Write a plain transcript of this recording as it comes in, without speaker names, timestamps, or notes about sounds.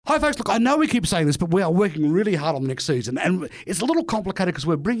Hi folks, look, I know we keep saying this, but we are working really hard on the next season, and it's a little complicated because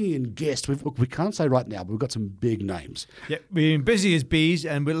we're bringing in guests. We can't say right now, but we've got some big names. Yeah, we're busy as bees,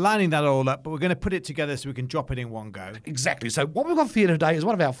 and we're lining that all up, but we're going to put it together so we can drop it in one go. Exactly. So what we've got for you today is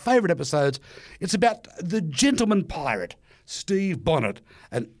one of our favourite episodes. It's about the gentleman pirate, Stede Bonnet,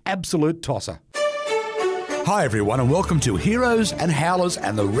 an absolute tosser. Hi everyone, and welcome to Heroes and Howlers,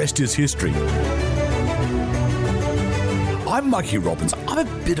 and the rest is history. I'm Mikey Robbins. I'm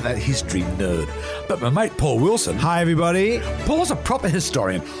a bit of a history nerd, but my mate Paul Wilson... Hi, everybody. Paul's a proper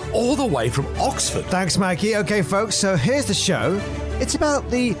historian, all the way from Oxford. Thanks, Mikey. Okay, folks, so here's the show. It's about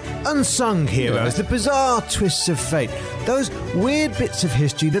the unsung heroes, the bizarre twists of fate, those weird bits of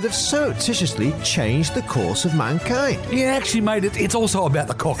history that have surreptitiously changed the course of mankind. Yeah, actually, mate, it's also about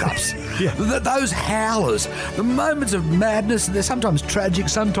the cock-ups. Those howlers, the moments of madness, they're sometimes tragic,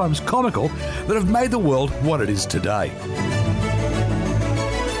 sometimes comical, that have made the world what it is today.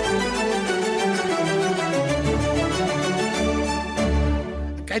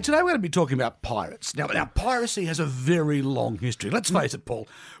 Okay, today we're going to be talking about pirates. Now, piracy has a very long history. Let's face it, Paul.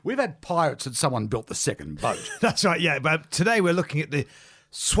 We've had pirates since someone built the second boat. That's right, yeah. But today we're looking at the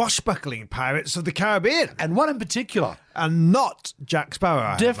swashbuckling pirates of the Caribbean. And one in particular. And not Jack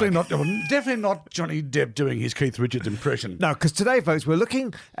Sparrow. Definitely not Johnny Depp doing his Keith Richards impression. No, because today, folks, we're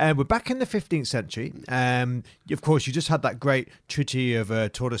looking, we're back in the 15th century. Of course, you just had that great treaty of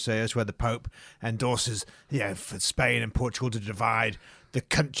Tordesillas where the Pope endorses, for Spain and Portugal to divide the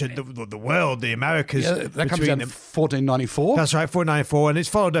country, the world, the Americas. Yeah, that comes out in 1494. That's right, 1494. And it's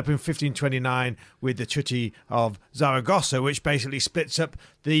followed up in 1529 with the Treaty of Zaragoza, which basically splits up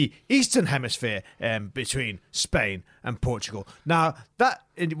the Eastern Hemisphere between Spain and Portugal. Now,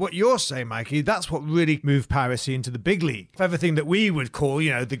 what you're saying, Mikey, that's what really moved piracy into the big league. Everything that we would call,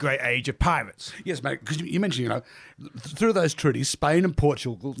 the great age of pirates. Yes, mate, because you mentioned, through those treaties, Spain and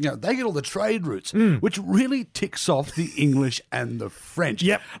Portugal, they get all the trade routes, which really ticks off the English and the French.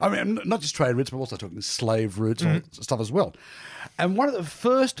 Yep. I mean, not just trade routes, but also talking slave routes and stuff as well. And one of the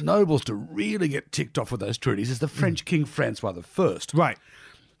first nobles to really get ticked off with those treaties is the French King Francois I. Right.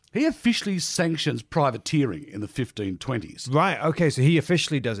 He officially sanctions privateering in the 1520s. Right, okay, so he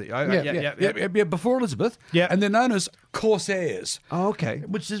officially does it. Yeah, before Elizabeth. Yeah. And they're known as corsairs. Oh, okay.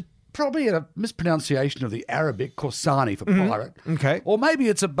 Which is probably a mispronunciation of the Arabic corsani for pirate. Okay. Or maybe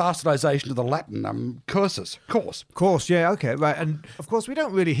it's a bastardization of the Latin cursus, course. Course, yeah, okay, right. And of course, we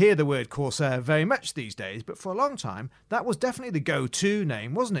don't really hear the word corsair very much these days, but for a long time, that was definitely the go-to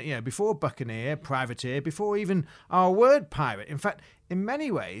name, wasn't it? Before buccaneer, privateer, before even our word pirate. In fact, in many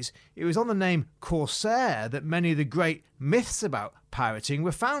ways, it was on the name corsair that many of the great myths about pirating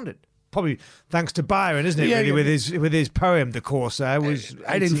were founded. Probably thanks to Byron, isn't it? With his poem, The Corsair, was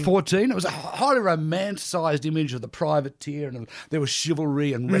 1814. It was a highly romanticised image of the privateer, and there was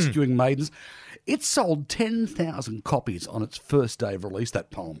chivalry and rescuing maidens. It sold 10,000 copies on its first day of release,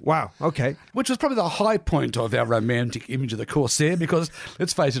 that poem. Wow, okay. Which was probably the high point of our romantic image of the Corsair, because,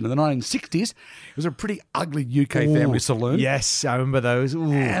 let's face it, in the 1960s, it was a pretty ugly UK family saloon. Yes, I remember those.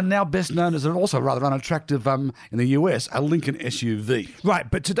 Ooh. And now best known as an also rather unattractive, in the US, a Lincoln SUV. Right,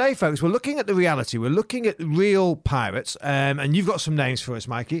 but today, folks, we're looking at the reality. We're looking at real pirates, and you've got some names for us,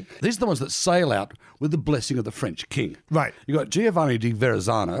 Mikey. These are the ones that sail out with the blessing of the French king. Right. You've got Giovanni di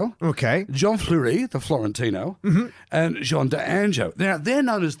Verrazzano. Okay. John Fleury, the Florentino, and Jean d'Anjou. Now, they're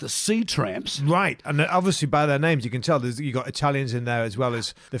known as the Sea Tramps. Right, and obviously by their names you can tell you've got Italians in there as well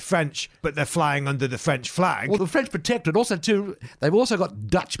as the French, but they're flying under the French flag. Well, the French protected. Also, too, they've also got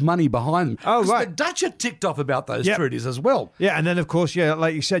Dutch money behind them. Oh, right. The Dutch are ticked off about those treaties as well. Yeah, and then, of course,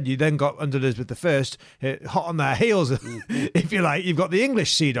 like you said, you then got under Elizabeth I, hot on their heels, if you like. You've got the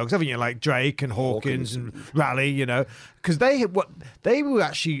English sea dogs, haven't you, like Drake and Hawkins and Raleigh, because they were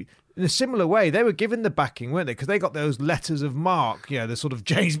actually... In a similar way, they were given the backing, weren't they? Because they got those letters of marque, the sort of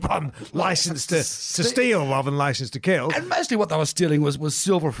James Bond license to steal rather than license to kill. And mostly what they were stealing was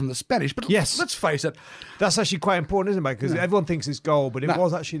silver from the Spanish. But yes, let's face it. That's actually quite important, isn't it, mate? Because everyone thinks it's gold, but it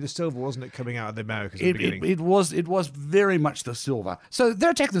was actually the silver, wasn't it, coming out of the Americas at the beginning? It was very much the silver. So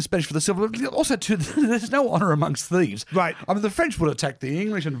they're attacking the Spanish for the silver. But also, too, there's no honour amongst thieves. Right. I mean, the French would attack the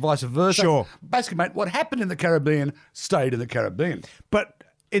English and vice versa. Sure. Basically, mate, what happened in the Caribbean stayed in the Caribbean. But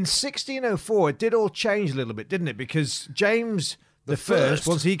in 1604, it did all change a little bit, didn't it? Because James the first,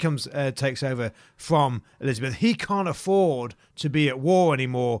 once he takes over from Elizabeth, he can't afford to be at war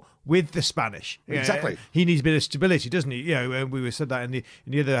anymore with the Spanish. Exactly. He needs a bit of stability, doesn't he? We said that in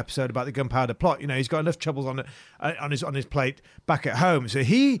the other episode about the gunpowder plot. He's got enough troubles on his plate back at home. So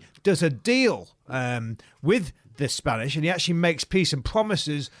he does a deal with the Spanish, and he actually makes peace and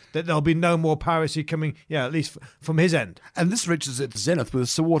promises that there'll be no more piracy coming, at least from his end. And this reaches its zenith with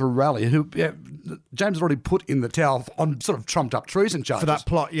Sir Walter Raleigh, who James already put in the Tower on sort of trumped-up treason charges. For that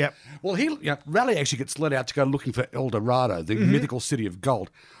plot, yep. Well, Raleigh actually gets let out to go looking for El Dorado, the mythical city of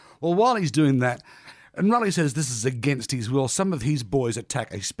gold. Well, while he's doing that, and Raleigh says this is against his will, some of his boys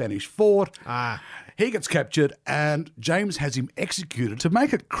attack a Spanish fort. He gets captured, and James has him executed to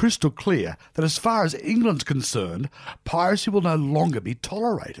make it crystal clear that as far as England's concerned, piracy will no longer be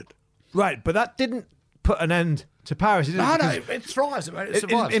tolerated. Right, but that didn't put an end to piracy, did it? No, it thrives. It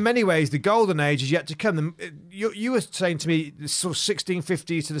survives. In many ways, the golden age is yet to come. You were saying to me, the sort of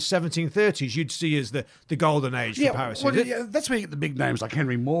 1650s to the 1730s, you'd see as the golden age for piracy. Well, that's where you get the big names like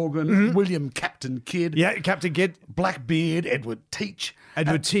Henry Morgan, William Captain Kidd. Yeah, Captain Kidd. Blackbeard, Edward Teach.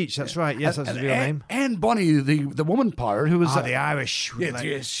 Edward Teach, that's right. Yes, that's his real name. Anne Bonny, the woman pirate who was... the Irish.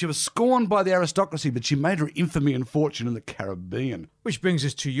 Yes, she was scorned by the aristocracy, but she made her infamy and fortune in the Caribbean. Which brings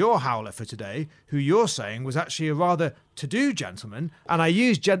us to your howler for today, who you're saying was actually a rather to-do gentleman. And I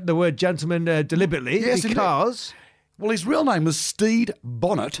use the word gentleman deliberately because... Well, his real name was Stede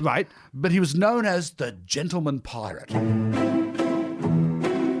Bonnet. Right. But he was known as the Gentleman Pirate.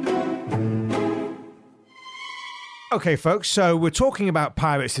 Okay, folks, so we're talking about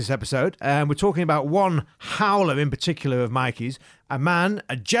pirates this episode, and we're talking about one howler in particular of Mikey's, a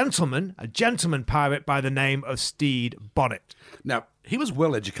gentleman pirate by the name of Stede Bonnet. Now, he was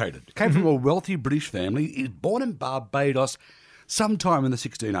well educated, came from a wealthy British family. He was born in Barbados sometime in the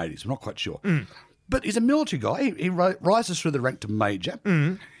 1680s, I'm not quite sure. But he's a military guy. He rises through the rank to major.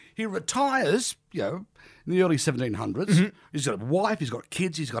 He retires, in the early 1700s. He's got a wife, he's got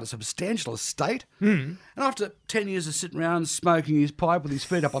kids, he's got a substantial estate. And after 10 years of sitting around smoking his pipe with his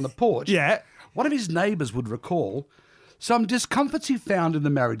feet up on the porch, one of his neighbours would recall some discomforts he found in the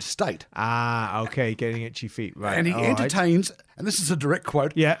married state. Okay, getting itchy feet, right. And he entertains, and this is a direct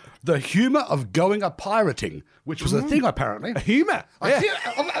quote, the humour of going a-pirating, which was a thing apparently. A humour?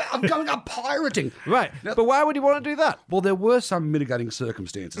 Of going a-pirating. Right, now, but why would he want to do that? Well, there were some mitigating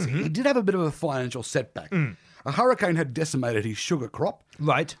circumstances. He did have a bit of a financial setback. A hurricane had decimated his sugar crop.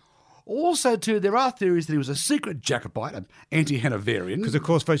 Right. Also, too, there are theories that he was a secret Jacobite, an anti-Hanoverian. Because, of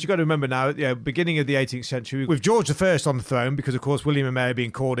course, folks, you've got to remember now, beginning of the 18th century, with George I on the throne, because, of course, William and Mary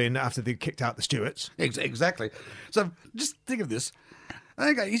being called in after they kicked out the Stuarts. Exactly. So, just think of this.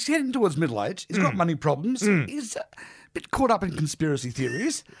 Okay, he's heading towards middle age. He's got money problems. He's a bit caught up in conspiracy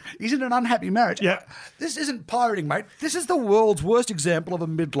theories. He's in an unhappy marriage. Yeah. This isn't pirating, mate. This is the world's worst example of a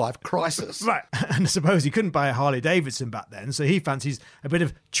midlife crisis. Right. And I suppose he couldn't buy a Harley Davidson back then, so he fancies a bit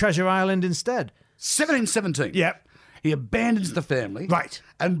of Treasure Island instead. 1717. Yep. He abandons the family. Right.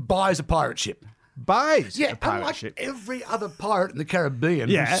 And buys a pirate ship. Buys a pirate unlike ship. Every other pirate in the Caribbean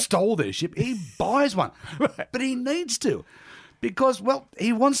who stole their ship, he buys one. Right. But he needs to. Because, well,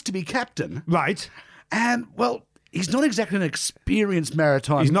 he wants to be captain. Right. And, well, he's not exactly an experienced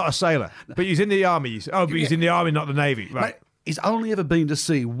maritime... He's not a sailor, but he's in the army. But he's in the army, not the navy. Right. Mate, he's only ever been to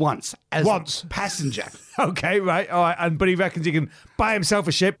sea once as a passenger. Okay, right, all right. But he reckons he can buy himself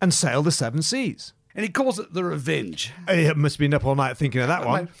a ship and sail the seven seas. And he calls it the Revenge. He must have been up all night thinking of that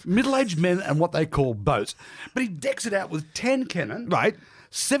one. Middle-aged men and what they call boats. But he decks it out with 10 cannon. Right.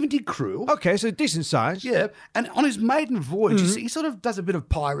 70 crew. Okay, so decent size. Yeah, and on his maiden voyage, he sort of does a bit of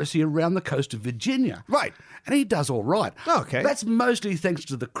piracy around the coast of Virginia. Right. And he does all right. Okay. That's mostly thanks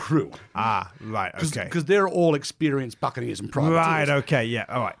to the crew. Right, okay. Because they're all experienced buccaneers and privateers. Right, okay, yeah,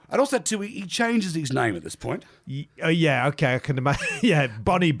 all right. And also, too, he changes his name at this point. Yeah, okay, I can imagine. Yeah,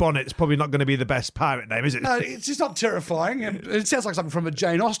 Bonnie Bonnet's probably not going to be the best pirate name, is it? No, it's just not terrifying. It sounds like something from a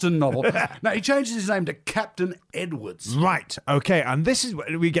Jane Austen novel. No, he changes his name to Captain Edwards. Right, okay, and this is where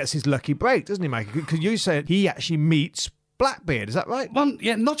he gets his lucky break, doesn't he, Mike? Because you said he actually meets Blackbeard, is that right? Well,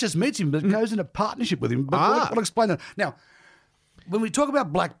 yeah, not just meets him, but goes into partnership with him. But I'll explain that. Now, when we talk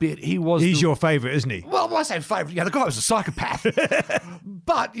about Blackbeard, he's your favourite, isn't he? Well, when I say favourite, the guy was a psychopath.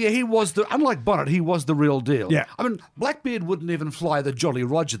 But, he was unlike Bonnet, he was the real deal. Yeah. I mean, Blackbeard wouldn't even fly the Jolly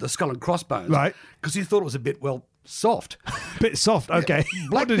Roger, the Skull and Crossbones. Right. Because he thought it was a bit, soft. Bit soft, okay.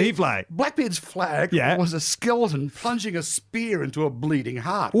 What did he fly? Blackbeard's flag was a skeleton plunging a spear into a bleeding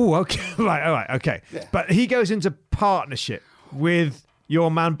heart. Oh, okay. Right, all right, okay. Yeah. But he goes into partnership with your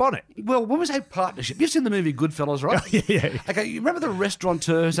man Bonnet. Well, when we say partnership, you've seen the movie Goodfellas, right? Yeah. Okay, you remember the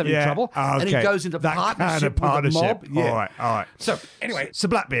restaurateur who's having trouble? Okay. And he goes into partnership with the mob? Yeah. All right. So, anyway. So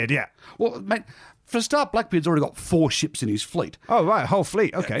Blackbeard, yeah. Well, mate, For a start, Blackbeard's already got 4 ships in his fleet. Oh, right, a whole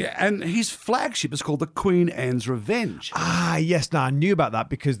fleet, okay. And his flagship is called the Queen Anne's Revenge. Ah, yes, now I knew about that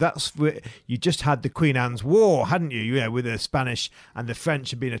because that's where you just had the Queen Anne's War, hadn't you? Yeah, with the Spanish and the French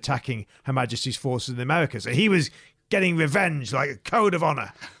had been attacking Her Majesty's forces in America. So he was getting revenge, like a code of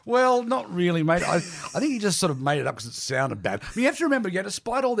honour. Well, not really, mate. I think he just sort of made it up because it sounded bad. But you have to remember,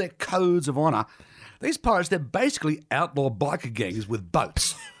 despite all their codes of honour, these pirates, they're basically outlaw biker gangs with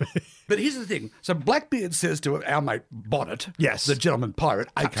boats. But here's the thing. So Blackbeard says to our mate Bonnet, yes, the gentleman pirate,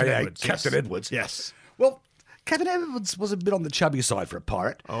 a.k.a. Captain Edwards. Yes. Well, Captain Edwards was a bit on the chubby side for a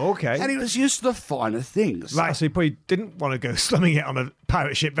pirate. Oh, okay. And he was used to the finer things. Right, so he probably didn't want to go slumming it on a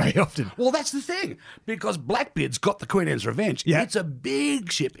pirate ship very often. Well, that's the thing, because Blackbeard's got the Queen Anne's Revenge. Yeah. It's a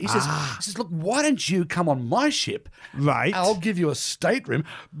big ship. He says, look, why don't you come on my ship? Right. I'll give you a stateroom.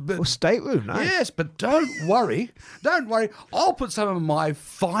 But, stateroom, nice. Yes, but don't worry. I'll put some of my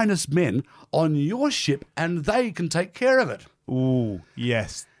finest men on your ship and they can take care of it. Ooh,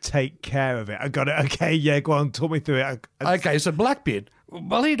 yes. Take care of it. I got it. Okay, yeah, go on, talk me through it. Okay, so Blackbeard,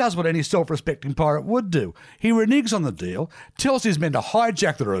 well, he does what any self-respecting pirate would do. He reneges on the deal, tells his men to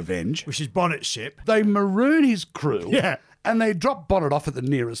hijack the Revenge. Which is Bonnet's ship. They maroon his crew. Yeah. And they drop Bonnet off at the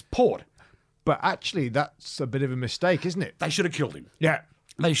nearest port. But actually, that's a bit of a mistake, isn't it? They should have killed him. Yeah.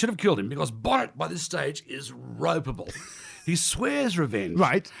 They should have killed him because Bonnet, by this stage, is ropeable. He swears revenge.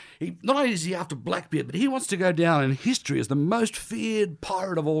 Right. Not only is he after Blackbeard, but he wants to go down in history as the most feared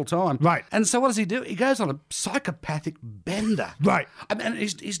pirate of all time. Right. And so what does he do? He goes on a psychopathic bender. Right. I mean,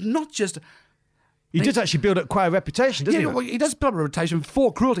 he's not just... He does actually build up quite a reputation, doesn't he? Well, he does build up a reputation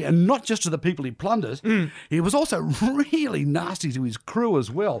for cruelty, and not just to the people he plunders. He was also really nasty to his crew as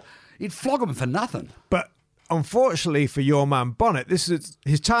well. He'd flog them for nothing. But unfortunately for your man Bonnet,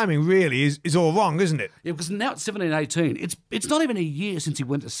 his timing really is all wrong, isn't it? Yeah, because now it's 1718. It's not even a year since he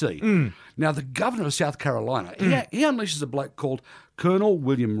went to sea. Now, the governor of South Carolina, he unleashes a bloke called Colonel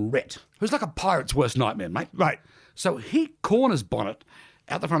William Rhett, who's like a pirate's worst nightmare, mate. Right. So he corners Bonnet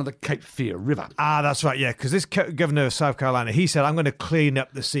out the front of the Cape Fear River. Ah, that's right, yeah, because this governor of South Carolina, he said, I'm going to clean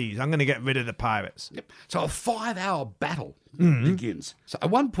up the seas. I'm going to get rid of the pirates. Yep. So a 5-hour battle begins. So at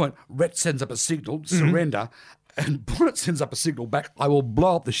one point, Rhett sends up a signal, surrender, and Bonnet sends up a signal back, I will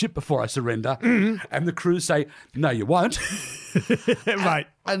blow up the ship before I surrender. And the crew say, no, you won't. Right.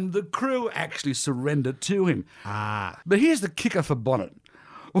 And the crew actually surrender to him. Ah. But here's the kicker for Bonnet.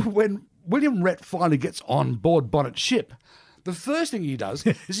 When William Rhett finally gets on board Bonnet's ship, the first thing he does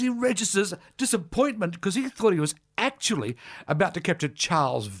is he registers disappointment because he thought he was actually about to capture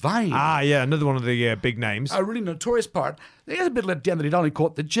Charles Vane. Ah, yeah, another one of the big names. A really notorious pirate. He was a bit let down that he'd only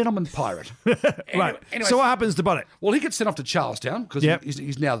caught the gentleman pirate. Right. Anyway, so what happens to Bonnet? Well, he gets sent off to Charlestown because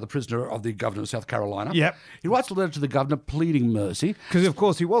he's now the prisoner of the governor of South Carolina. Yep. He writes a letter to the governor pleading mercy. Because, of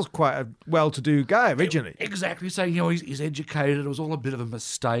course, he was quite a well-to-do guy originally. Exactly, saying, he's educated. It was all a bit of a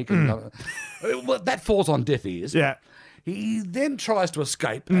mistake. And, well, that falls on deaf ears. Yeah. He then tries to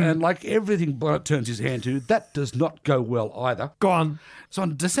escape, and like everything Bonnet turns his hand to, that does not go well either. Go on. So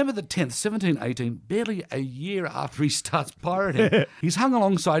on December the 10th, 1718, barely a year after he starts pirating, he's hung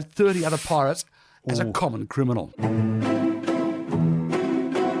alongside 30 other pirates as a common criminal.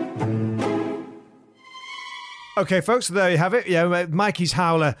 Okay, folks, so there you have it. Yeah, Mikey's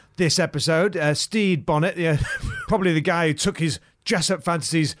howler this episode. Stede Bonnet, probably the guy who took his dress-up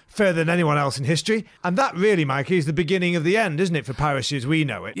fantasies further than anyone else in history. And that really, Mikey, is the beginning of the end, isn't it, for piracy as we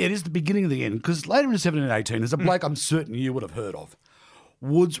know it? Yeah, it is the beginning of the end, because later in 1718, there's a bloke I'm certain you would have heard of.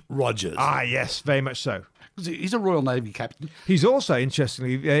 Woodes Rogers. Ah, yes, very much so. He's a Royal Navy captain. He's also,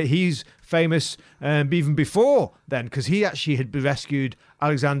 interestingly, he's famous even before then, because he actually had rescued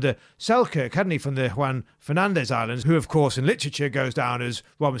Alexander Selkirk, hadn't he, from the Juan Fernandez Islands, who, of course, in literature goes down as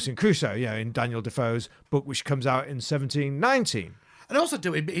Robinson Crusoe, in Daniel Defoe's book, which comes out in 1719. And also,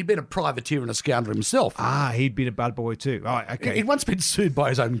 too, he'd been a privateer and a scoundrel himself. Ah, he'd been a bad boy too. All right, okay. He'd once been sued by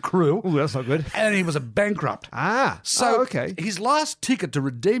his own crew. Oh, that's not good. And he was a bankrupt. So okay. His last ticket to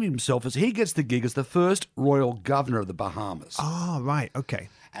redeem himself is he gets the gig as the first royal governor of the Bahamas. Oh, right, okay.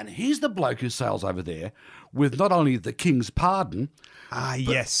 And he's the bloke who sails over there with not only the king's pardon,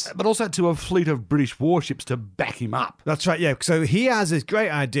 yes, but also to a fleet of British warships to back him up. That's right, yeah. So he has this great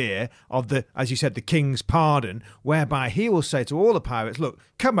idea of the, as you said, the king's pardon, whereby he will say to all the pirates, look,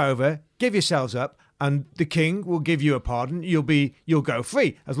 come over, give yourselves up, and the king will give you a pardon. You'll go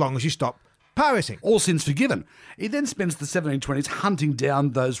free as long as you stop pirating. All sins forgiven. He then spends the 1720s hunting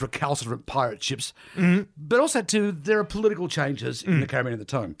down those recalcitrant pirate ships, but also too, there are political changes in the Caribbean at the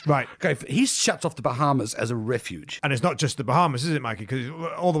time. Right. Okay, he shuts off the Bahamas as a refuge. And it's not just the Bahamas, is it, Mikey? Because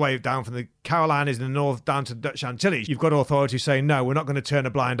all the way down from the Carolinas in the north down to the Dutch Antilles, you've got authorities saying, no, we're not going to turn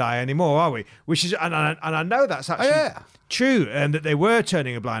a blind eye anymore, are we? Which is, and I know that's actually true, and that they were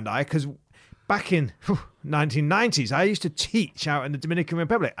turning a blind eye, because back in 1990s, I used to teach out in the Dominican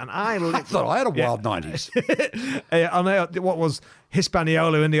Republic, and I thought I had a wild 90s. I know what was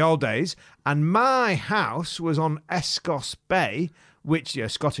Hispaniola in the old days, and my house was on Escos Bay, which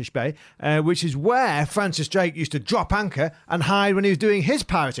Scottish Bay, which is where Francis Drake used to drop anchor and hide when he was doing his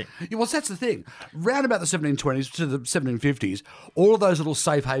pirating. Yeah, well, that's the thing. Round about the 1720s to the 1750s, all of those little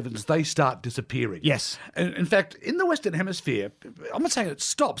safe havens, they start disappearing. Yes. And in fact, in the Western Hemisphere, I'm not saying it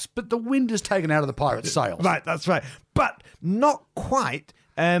stops, but the wind is taken out of the pirates' sails. Right, that's right. But not quite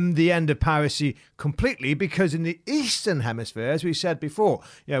the end of piracy completely, because in the Eastern Hemisphere, as we said before,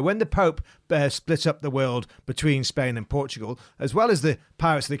 when the Pope split up the world between Spain and Portugal, as well as the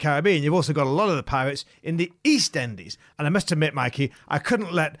pirates of the Caribbean, you've also got a lot of the pirates in the East Indies. And I must admit, Mikey, I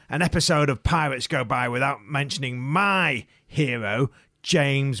couldn't let an episode of Pirates go by without mentioning my hero,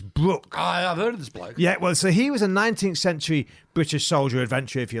 James Brooke. I've heard of this bloke. Yeah, well, so he was a 19th century British soldier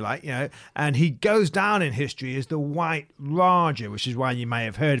adventurer, if you like, and he goes down in history as the White Raja, which is why you may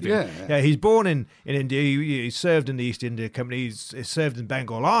have heard of him. Yeah, he's born in India. He served in the East India Company. He served in the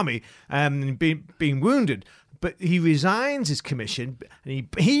Bengal Army and being wounded. But he resigns his commission and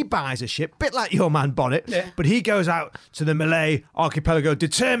he buys a ship, bit like your man Bonnet, but he goes out to the Malay archipelago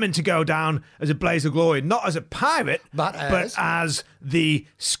determined to go down as a blaze of glory, not as a pirate, but as the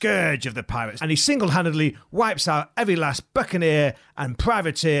scourge of the pirates. And he single-handedly wipes out every last buccaneer and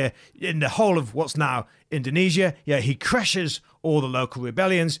privateer in the whole of what's now Indonesia. Yeah, he crushes all the local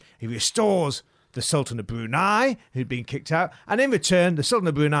rebellions. He restores the Sultan of Brunei, who'd been kicked out, and in return, the Sultan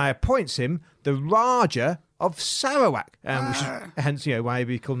of Brunei appoints him the Raja of Sarawak, which is hence why he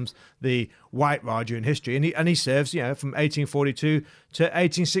becomes the White Raja in history, and he serves from 1842 to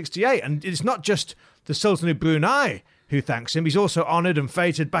 1868, and it's not just the Sultan of Brunei who thanks him. He's also honoured and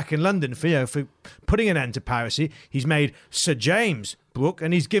feted back in London for putting an end to piracy. He's made Sir James Brooke,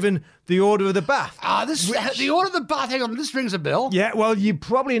 and he's given the Order of the Bath. The Order of the Bath, hang on, this rings a bell. Yeah, well, you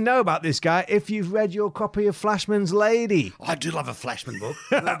probably know about this guy if you've read your copy of Flashman's Lady. I do love a Flashman book.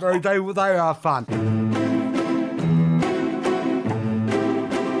 They are fun.